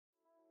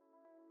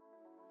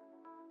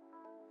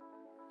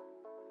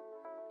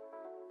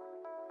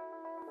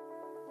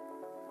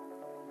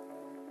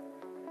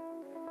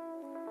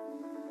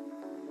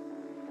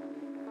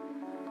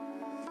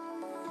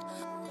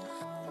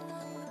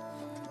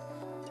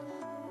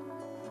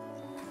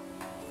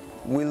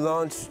We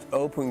launched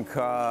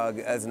OpenCog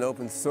as an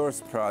open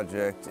source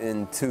project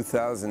in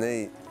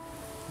 2008,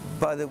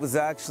 but it was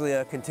actually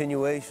a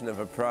continuation of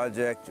a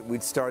project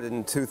we'd started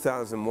in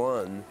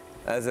 2001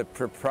 as a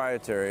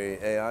proprietary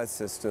AI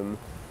system.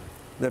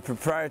 The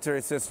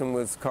proprietary system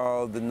was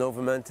called the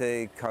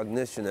Novamente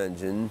Cognition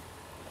Engine.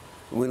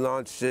 We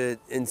launched it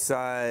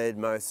inside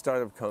my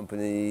startup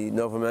company,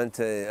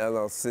 Novamente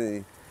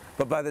LLC.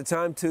 But by the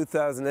time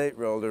 2008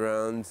 rolled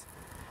around,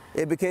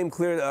 it became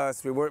clear to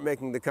us we weren't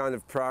making the kind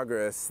of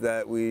progress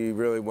that we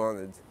really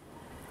wanted.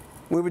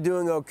 We were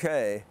doing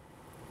okay,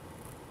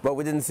 but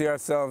we didn't see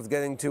ourselves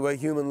getting to a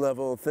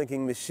human-level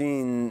thinking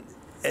machine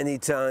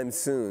anytime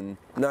soon.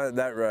 Not at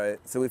that rate.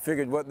 So we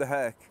figured, what the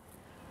heck?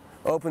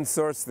 Open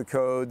source the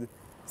code,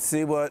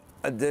 see what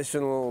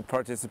additional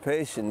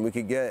participation we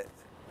could get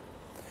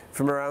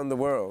from around the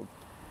world.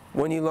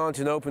 When you launch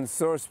an open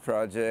source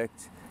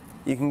project,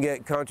 you can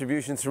get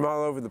contributions from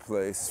all over the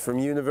place, from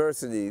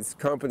universities,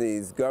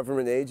 companies,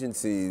 government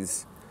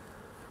agencies,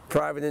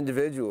 private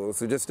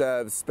individuals who just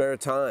have spare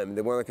time.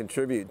 They want to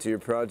contribute to your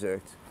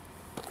project.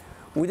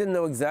 We didn't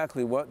know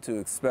exactly what to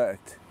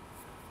expect.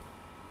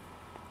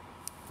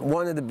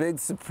 One of the big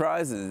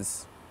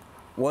surprises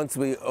once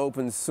we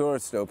open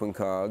sourced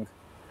OpenCog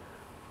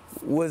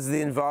was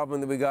the involvement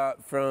that we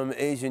got from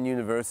Asian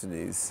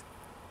universities.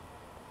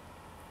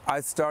 I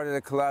started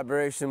a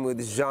collaboration with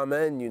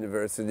Xiamen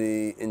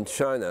University in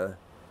China,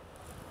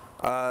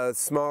 a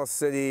small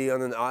city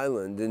on an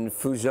island in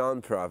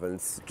Fujian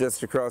province,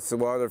 just across the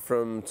water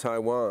from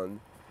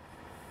Taiwan.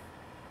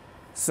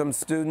 Some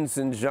students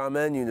in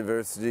Xiamen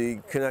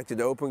University connected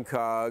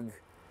OpenCog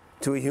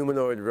to a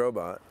humanoid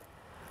robot,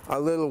 a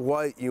little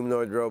white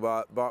humanoid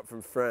robot bought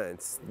from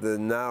France, the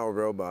Now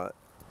robot.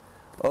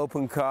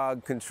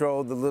 OpenCog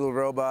controlled the little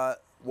robot,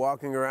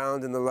 walking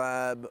around in the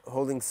lab,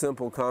 holding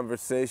simple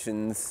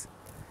conversations,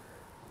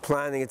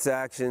 planning its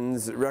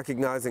actions,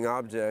 recognizing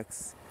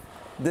objects.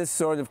 This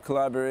sort of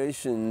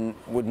collaboration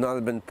would not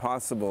have been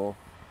possible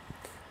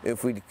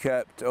if we'd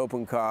kept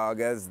OpenCog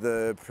as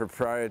the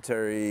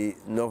proprietary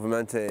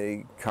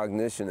Novamente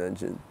Cognition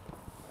Engine.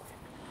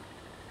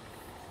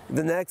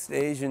 The next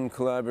Asian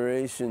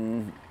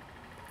collaboration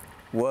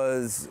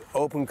was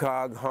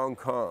OpenCog Hong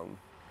Kong,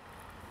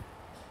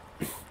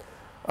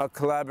 a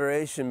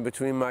collaboration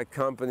between my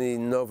company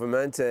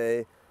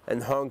Novamente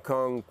and Hong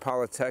Kong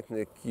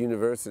Polytechnic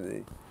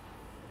University.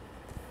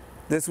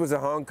 This was a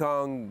Hong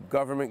Kong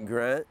government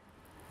grant,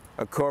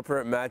 a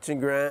corporate matching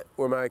grant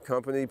where my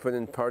company put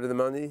in part of the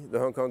money, the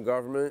Hong Kong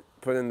government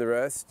put in the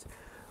rest.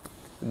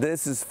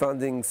 This is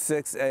funding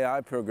 6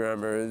 AI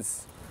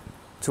programmers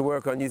to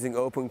work on using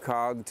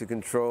OpenCog to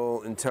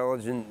control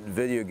intelligent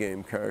video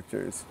game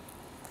characters.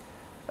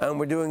 And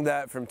we're doing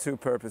that from 2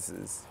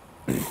 purposes.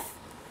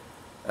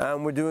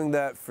 And we're doing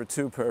that for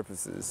 2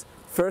 purposes.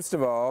 First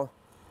of all,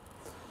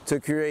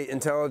 to create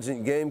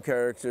intelligent game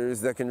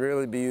characters that can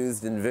really be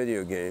used in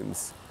video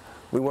games.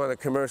 We want to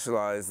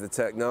commercialize the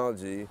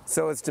technology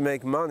so as to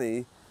make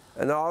money,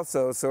 and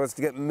also so as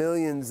to get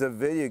millions of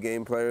video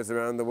game players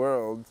around the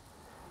world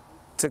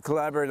to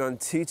collaborate on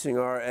teaching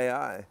our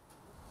AI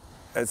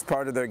as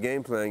part of their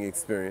game playing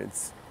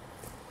experience.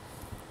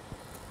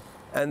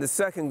 And the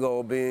second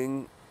goal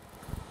being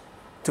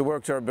to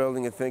work toward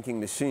building a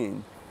thinking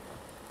machine.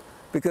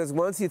 Because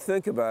once you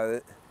think about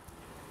it,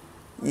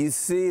 you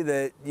see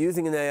that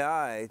using an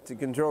AI to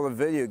control a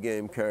video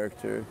game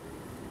character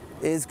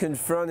is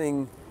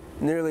confronting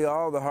nearly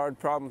all the hard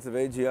problems of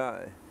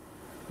AGI.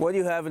 What do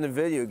you have in a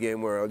video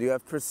game world? You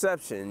have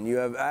perception, you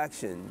have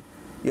action,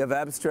 you have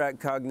abstract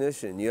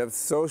cognition, you have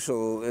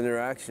social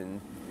interaction,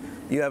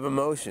 you have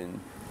emotion,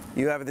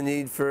 you have the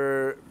need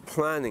for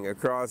planning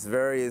across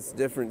various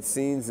different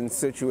scenes and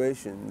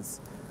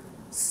situations,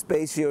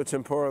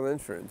 spatio-temporal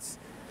inference.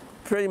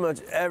 Pretty much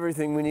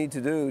everything we need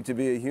to do to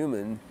be a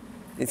human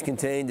is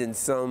contained in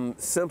some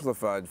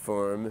simplified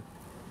form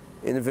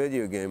in a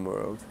video game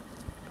world.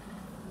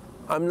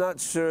 I'm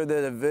not sure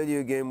that a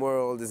video game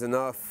world is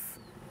enough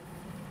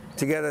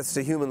to get us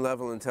to human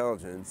level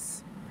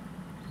intelligence.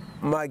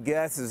 My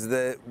guess is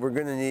that we're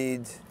going to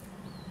need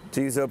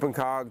to use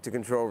OpenCog to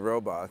control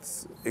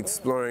robots,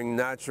 exploring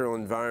natural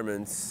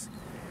environments,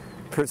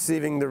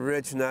 perceiving the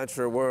rich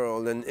natural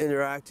world and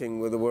interacting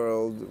with the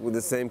world with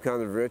the same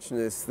kind of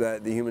richness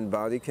that the human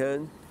body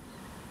can.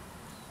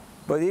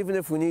 But even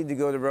if we need to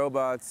go to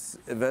robots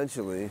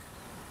eventually,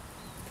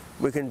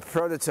 we can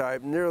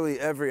prototype nearly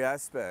every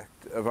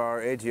aspect of our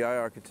AGI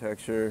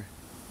architecture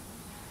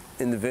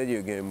in the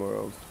video game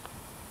world.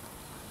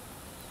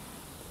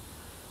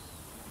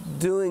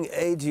 Doing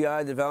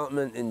AGI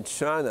development in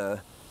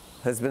China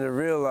has been a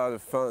real lot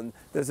of fun.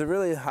 There's a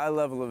really high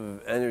level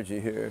of energy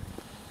here.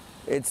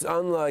 It's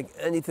unlike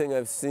anything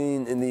I've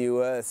seen in the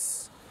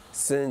US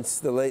since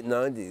the late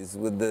 90s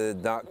with the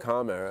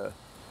dot-com era.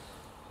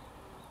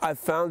 I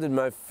founded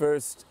my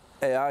first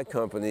AI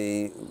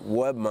company,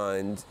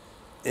 WebMind,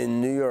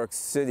 in New York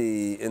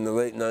City in the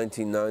late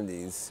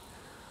 1990s.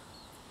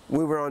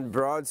 We were on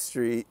Broad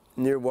Street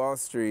near Wall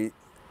Street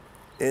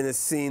in a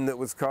scene that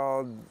was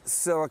called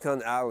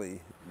Silicon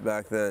Alley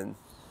back then.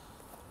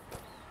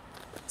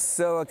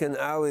 Silicon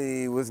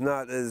Alley was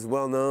not as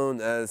well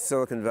known as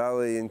Silicon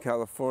Valley in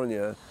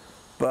California,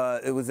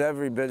 but it was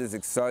every bit as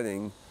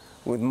exciting,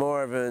 with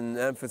more of an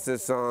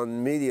emphasis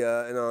on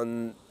media and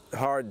on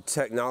hard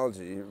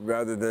technology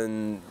rather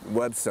than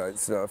website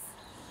stuff.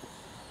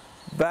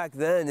 Back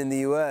then in the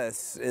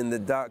US, in the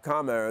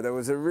dot-com era, there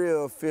was a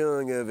real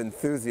feeling of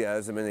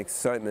enthusiasm and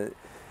excitement.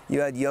 You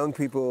had young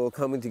people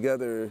coming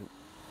together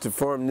to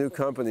form new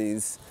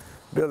companies,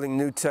 building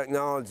new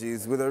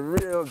technologies with a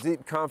real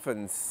deep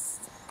confidence,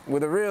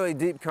 with a really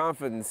deep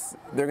confidence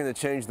they're going to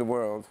change the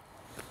world.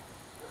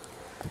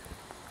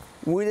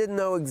 We didn't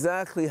know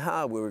exactly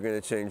how we were going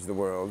to change the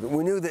world.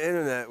 We knew the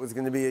internet was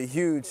going to be a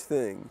huge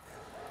thing.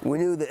 We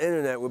knew the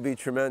internet would be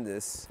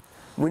tremendous.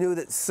 We knew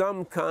that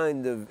some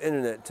kind of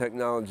internet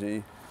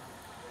technology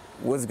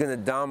was going to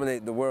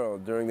dominate the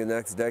world during the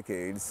next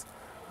decades,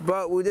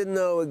 but we didn't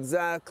know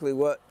exactly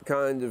what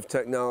kind of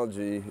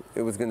technology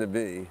it was going to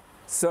be.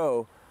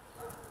 So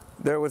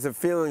there was a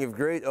feeling of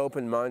great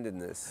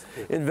open-mindedness.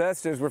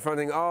 Investors were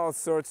funding all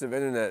sorts of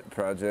internet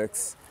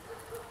projects.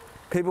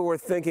 People were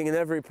thinking in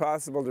every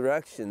possible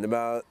direction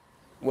about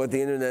what the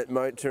internet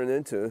might turn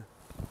into.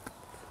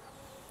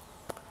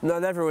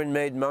 Not everyone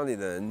made money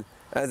then.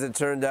 As it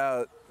turned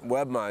out,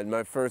 WebMind,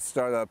 my first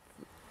startup,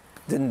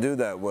 didn't do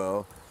that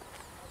well.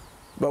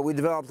 But we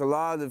developed a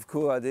lot of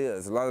cool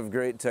ideas, a lot of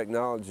great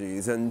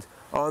technologies, and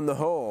on the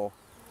whole,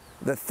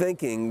 the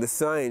thinking, the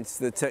science,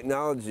 the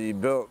technology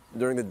built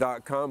during the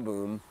dot-com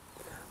boom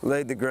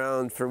laid the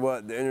ground for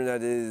what the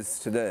internet is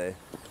today.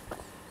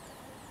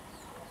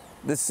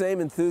 The same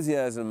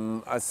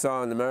enthusiasm I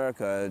saw in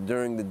America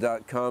during the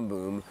dot-com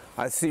boom,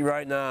 I see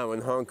right now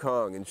in Hong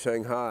Kong, in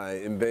Shanghai,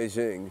 in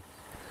Beijing.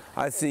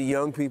 I see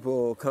young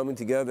people coming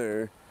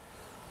together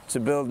to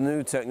build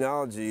new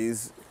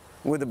technologies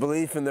with a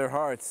belief in their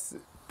hearts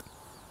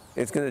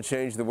it's going to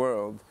change the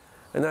world.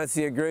 And I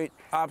see a great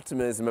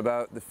optimism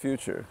about the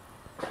future.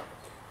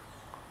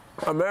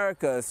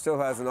 America still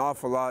has an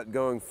awful lot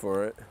going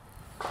for it.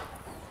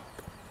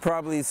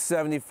 Probably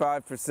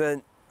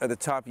 75% of the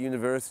top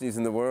universities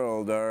in the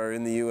world are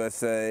in the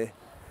USA.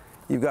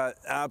 You've got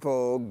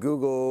Apple,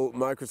 Google,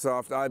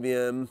 Microsoft,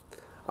 IBM,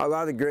 a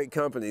lot of great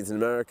companies in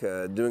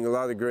America doing a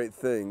lot of great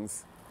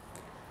things.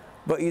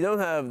 But you don't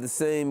have the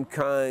same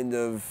kind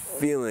of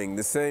feeling,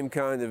 the same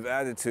kind of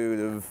attitude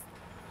of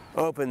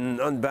open,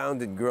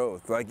 unbounded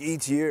growth. Like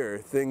each year,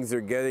 things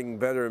are getting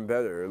better and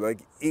better. Like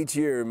each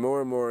year,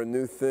 more and more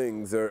new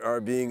things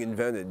are being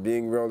invented,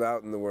 being rolled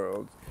out in the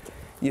world.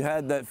 You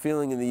had that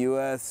feeling in the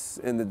US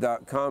in the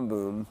dot-com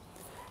boom,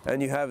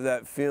 and you have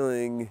that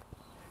feeling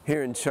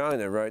here in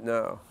China right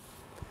now.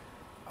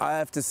 I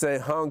have to say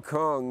Hong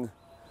Kong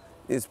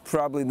is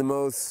probably the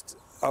most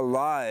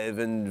alive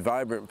and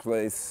vibrant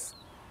place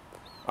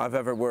I've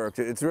ever worked.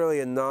 It's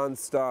really a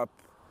non-stop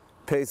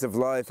pace of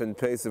life and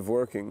pace of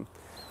working.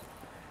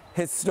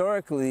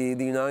 Historically,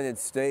 the United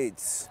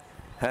States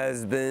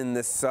has been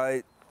the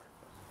site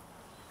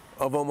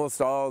of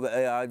almost all the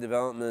AI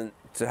development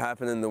to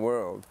happen in the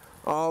world.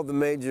 All the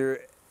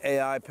major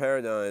AI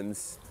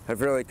paradigms have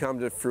really come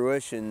to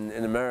fruition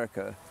in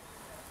America.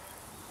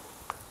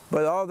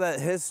 But all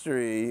that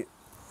history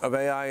of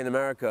AI in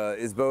America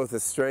is both a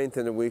strength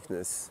and a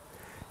weakness.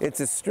 It's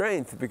a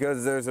strength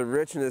because there's a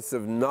richness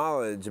of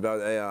knowledge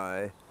about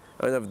AI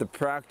and of the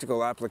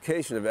practical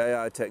application of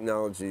AI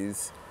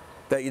technologies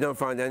that you don't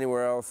find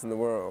anywhere else in the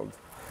world.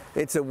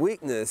 It's a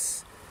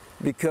weakness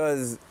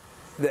because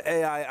the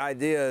AI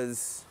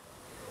ideas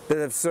that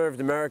have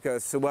served America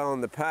so well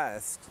in the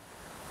past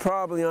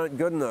probably aren't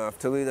good enough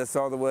to lead us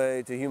all the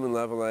way to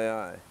human-level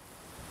AI.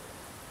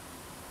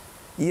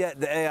 Yet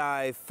the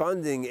AI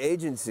funding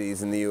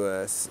agencies in the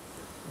US,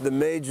 the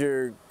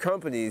major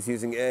companies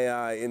using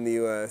AI in the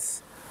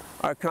US,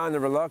 are kind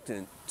of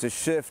reluctant to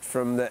shift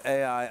from the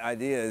AI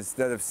ideas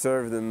that have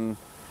served them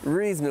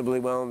reasonably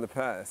well in the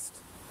past.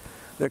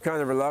 They're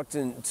kind of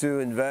reluctant to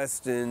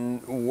invest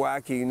in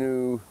wacky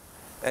new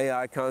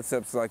AI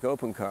concepts like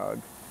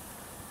OpenCog.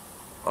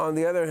 On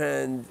the other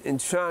hand, in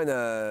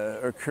China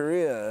or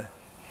Korea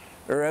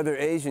or other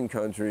Asian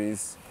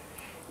countries,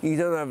 you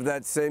don't have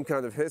that same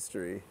kind of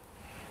history.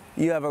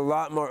 You have a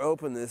lot more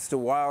openness to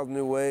wild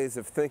new ways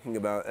of thinking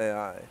about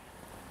AI.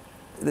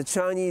 The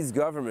Chinese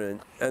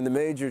government and the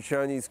major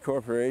Chinese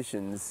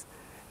corporations,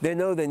 they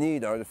know they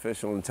need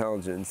artificial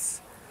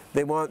intelligence.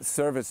 They want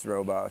service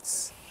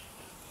robots.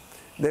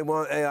 They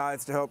want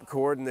AIs to help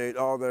coordinate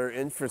all their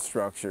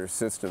infrastructure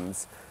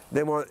systems.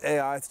 They want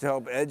AIs to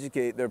help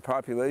educate their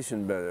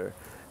population better.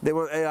 They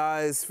want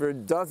AIs for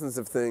dozens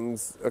of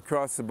things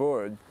across the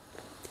board.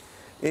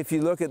 If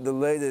you look at the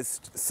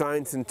latest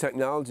science and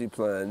technology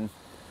plan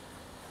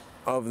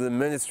of the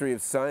Ministry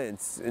of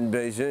Science in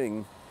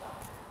Beijing,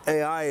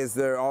 AI is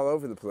there all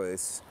over the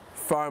place,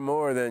 far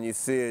more than you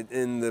see it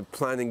in the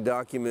planning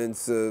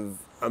documents of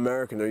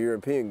American or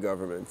European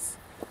governments.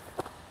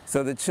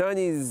 So the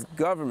Chinese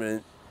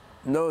government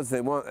knows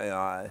they want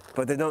AI,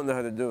 but they don't know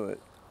how to do it.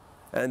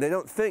 And they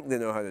don't think they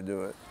know how to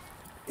do it.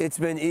 It's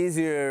been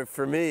easier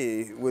for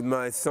me with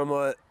my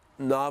somewhat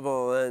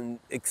novel and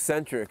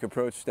eccentric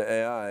approach to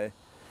AI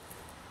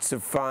to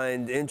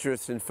find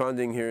interest in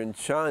funding here in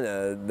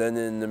China than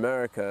in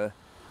America.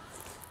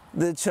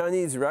 The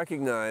Chinese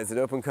recognize that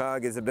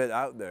OpenCog is a bit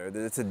out there,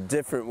 that it's a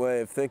different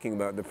way of thinking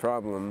about the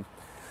problem,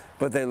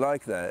 but they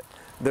like that.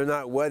 They're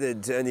not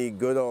wedded to any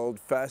good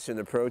old-fashioned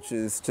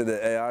approaches to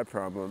the AI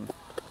problem.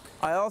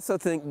 I also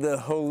think the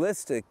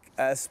holistic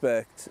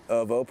aspect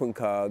of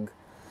OpenCog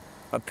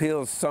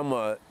appeals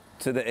somewhat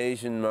to the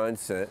Asian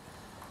mindset.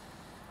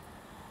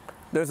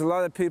 There's a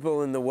lot of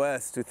people in the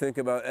West who think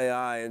about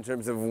AI in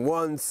terms of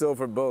one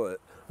silver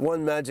bullet,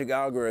 one magic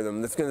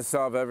algorithm that's going to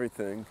solve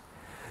everything.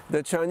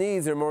 The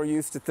Chinese are more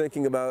used to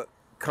thinking about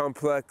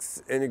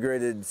complex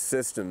integrated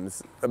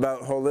systems,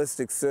 about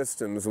holistic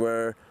systems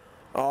where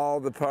all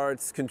the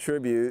parts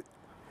contribute,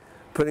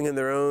 putting in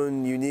their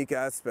own unique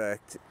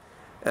aspect,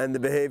 and the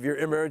behavior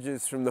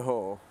emerges from the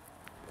whole.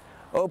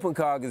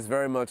 OpenCog is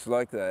very much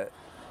like that.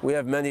 We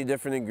have many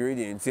different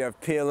ingredients. You have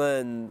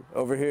PLN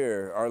over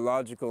here, our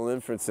logical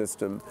inference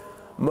system.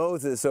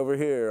 Moses over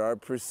here, our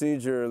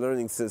procedure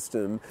learning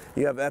system.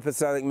 You have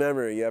episodic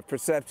memory, you have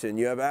perception,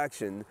 you have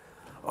action.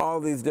 All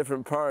these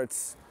different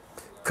parts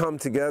come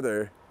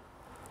together,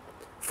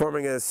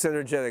 forming a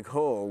synergetic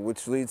whole,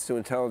 which leads to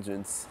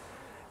intelligence.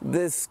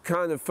 This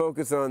kind of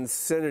focus on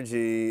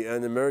synergy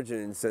and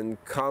emergence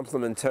and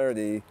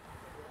complementarity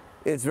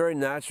is very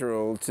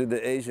natural to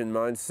the Asian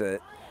mindset.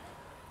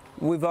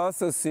 We've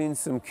also seen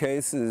some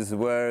cases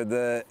where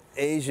the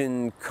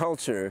Asian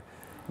culture,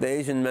 the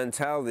Asian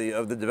mentality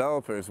of the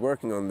developers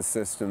working on the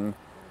system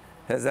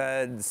has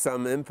had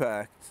some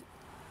impact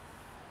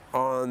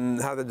on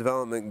how the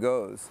development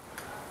goes.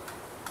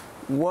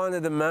 One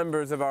of the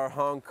members of our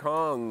Hong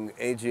Kong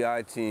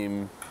AGI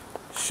team,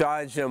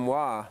 Shai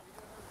Zhenhua,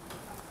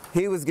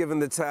 he was given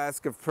the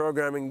task of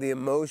programming the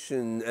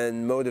emotion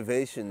and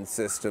motivation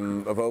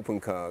system of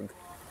OpenCog.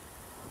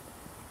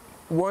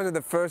 One of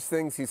the first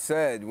things he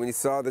said when he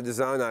saw the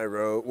design I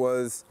wrote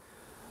was,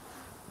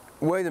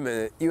 wait a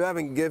minute, you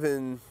haven't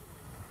given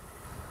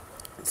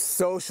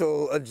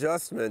social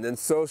adjustment and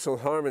social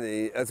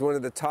harmony as one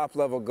of the top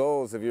level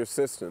goals of your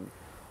system.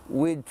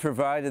 We'd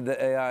provided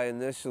the AI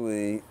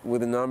initially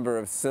with a number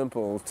of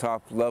simple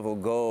top level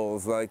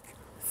goals like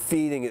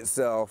feeding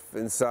itself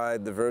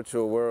inside the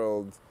virtual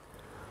world,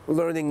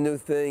 learning new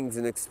things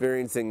and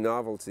experiencing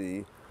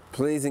novelty,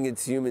 pleasing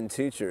its human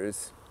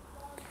teachers.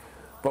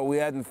 But we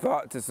hadn't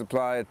thought to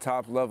supply a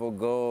top-level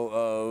goal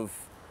of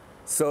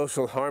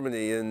social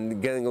harmony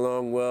and getting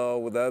along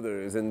well with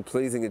others and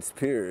pleasing its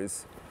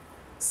peers.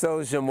 So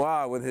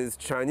Zhenhua, with his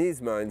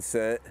Chinese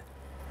mindset,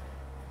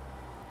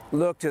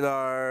 looked at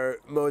our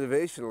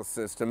motivational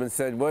system and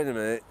said, wait a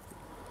minute,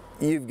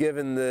 you've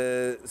given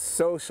the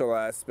social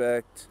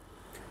aspect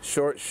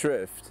short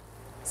shrift.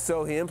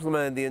 So he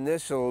implemented the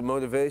initial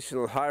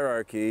motivational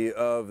hierarchy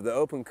of the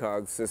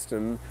OpenCog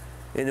system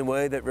in a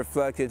way that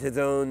reflected his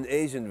own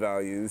Asian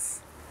values,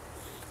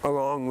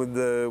 along with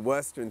the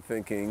Western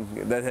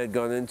thinking that had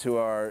gone into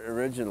our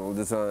original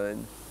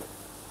design.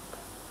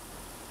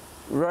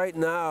 Right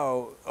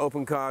now,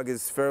 OpenCog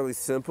is fairly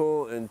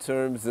simple in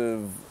terms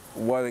of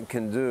what it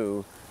can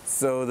do,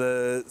 so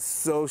the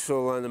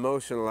social and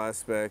emotional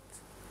aspect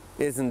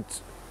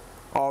isn't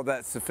all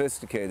that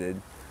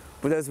sophisticated.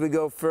 But as we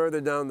go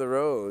further down the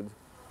road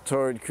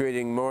toward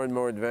creating more and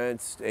more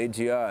advanced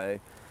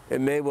AGI, it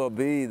may well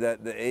be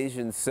that the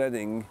Asian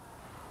setting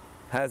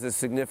has a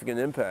significant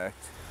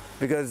impact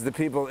because the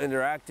people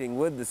interacting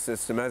with the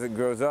system as it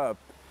grows up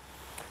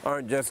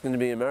aren't just going to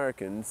be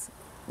Americans.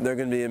 They're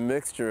going to be a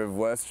mixture of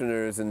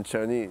Westerners and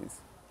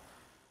Chinese.